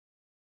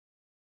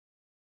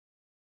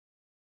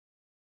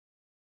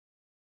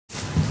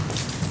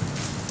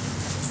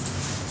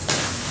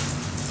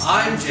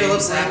I'm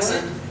Philip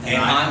Saxon, and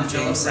I'm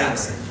Philip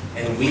Saxon,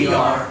 and we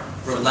are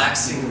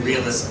Relaxing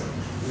Realism.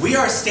 We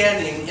are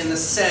standing in the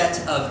set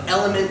of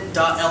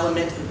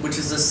Element.Element, which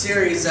is a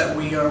series that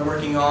we are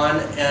working on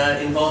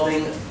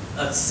involving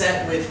a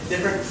set with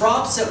different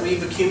props that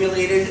we've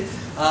accumulated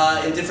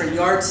in different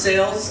yard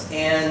sales.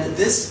 And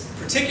this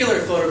particular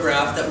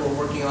photograph that we're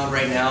working on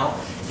right now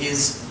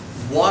is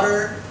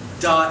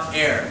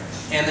Water.Air.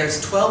 And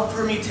there's 12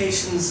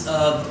 permutations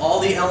of all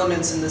the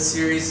elements in this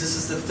series. This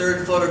is the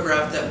third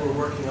photograph that we're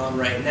working on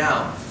right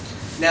now.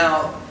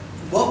 Now,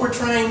 what we're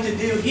trying to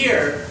do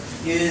here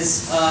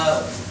is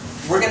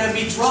we're going to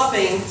be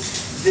dropping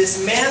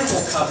this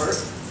manhole cover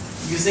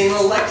using an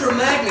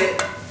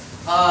electromagnet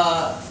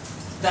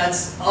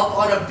that's up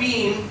on a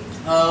beam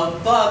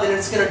above, and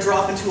it's going to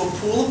drop into a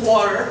pool of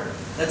water.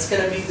 That's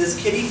going to be,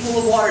 this kiddie pool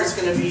of water is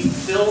going to be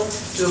filled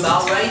to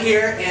about right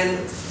here, and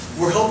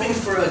we're hoping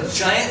for a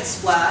giant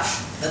splash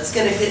that's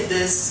going to hit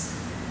this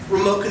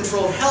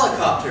remote-controlled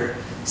helicopter.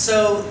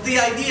 So the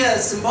idea,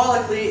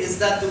 symbolically, is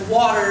that the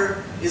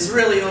water is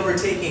really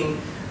overtaking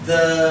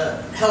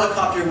the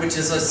helicopter, which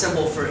is a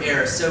symbol for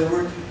air.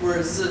 So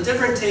it's a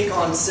different take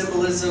on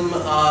symbolism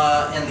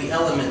and the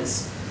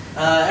elements.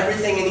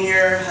 Everything in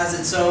here has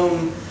its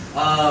own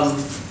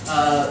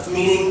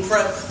meaning.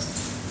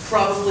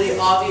 Probably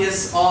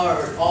obvious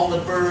are all the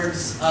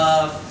birds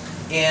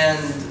and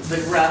the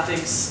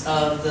graphics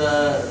of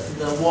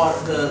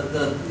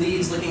the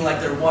leaves looking like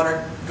they're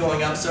water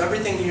going up. So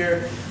everything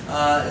here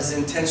is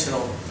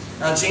intentional.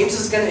 Now James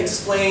is going to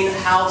explain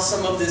how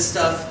some of this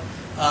stuff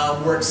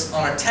works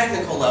on a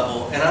technical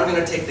level, and I'm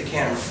going to take the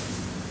camera.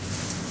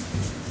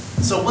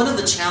 So one of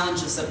the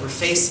challenges that we're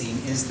facing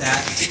is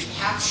that to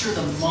capture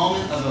the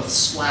moment of a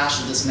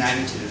splash of this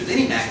magnitude, of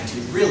any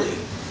magnitude really,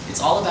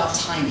 it's all about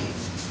timing.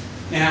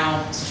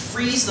 Now, to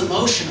freeze the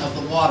motion of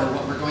the water,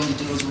 what we're going to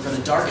do is we're going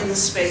to darken the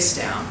space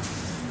down,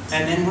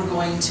 and then we're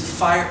going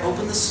to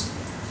open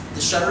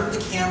the shutter of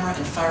the camera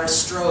and fire a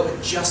strobe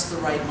at just the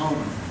right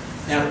moment.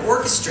 Now, to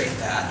orchestrate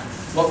that,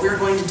 what we're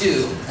going to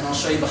do, and I'll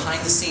show you behind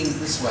the scenes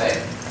this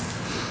way,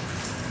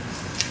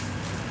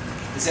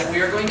 is that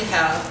we are going to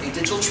have a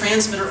digital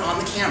transmitter on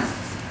the camera.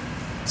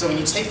 So when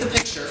you take the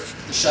picture,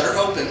 the shutter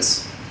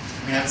opens.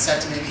 We're going to have it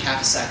set to maybe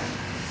half a second.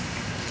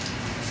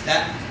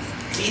 That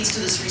leads to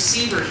this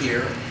receiver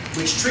here,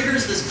 which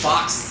triggers this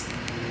box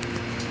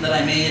that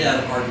I made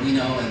out of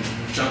Arduino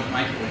and junk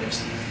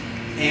microwaves.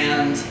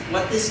 And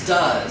what this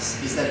does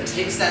is that it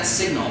takes that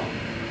signal,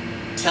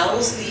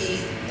 tells the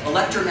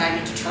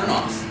electromagnet to turn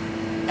off,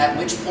 at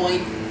which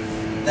point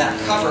that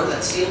cover,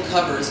 that steel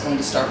cover, is going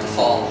to start to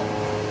fall.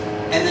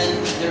 And then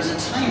there's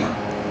a timer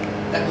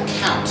that will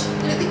count.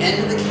 And at the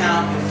end of the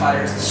count, it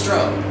fires the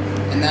strobe.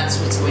 And that's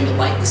what's going to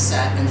light the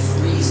set and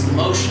freeze the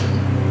motion,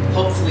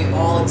 hopefully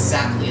all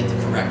exactly at the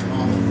correct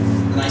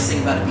moment. The nice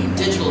thing about it being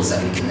digital is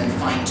that we can then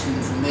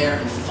fine-tune from there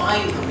and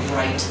find the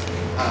right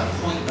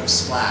point of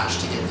splash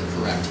to get the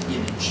correct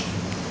image.